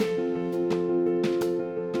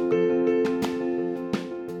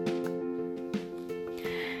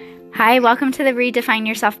Hi, welcome to the Redefine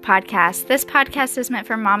Yourself podcast. This podcast is meant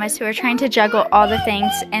for mamas who are trying to juggle all the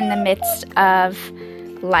things in the midst of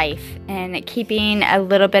life and keeping a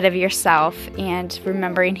little bit of yourself and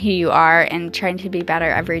remembering who you are and trying to be better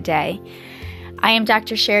every day. I am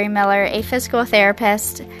Dr. Sherry Miller, a physical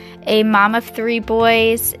therapist, a mom of 3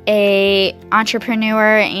 boys, a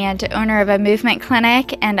entrepreneur and owner of a movement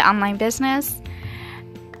clinic and online business.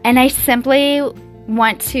 And I simply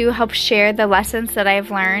want to help share the lessons that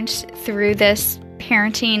I've learned through this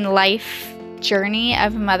parenting life journey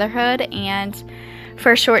of motherhood, and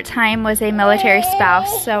for a short time was a military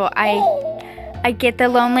spouse. So I get the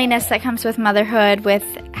loneliness that comes with motherhood, with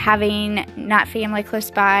having not family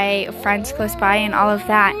close by, friends close by, and all of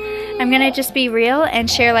that. I'm going to just be real and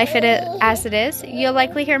share life as it is. You'll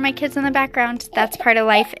likely hear my kids in the background. That's part of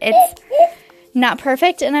life. It's not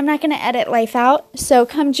perfect, and I'm not going to edit life out. So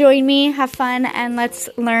come join me, have fun, and let's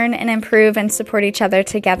learn and improve and support each other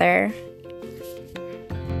together.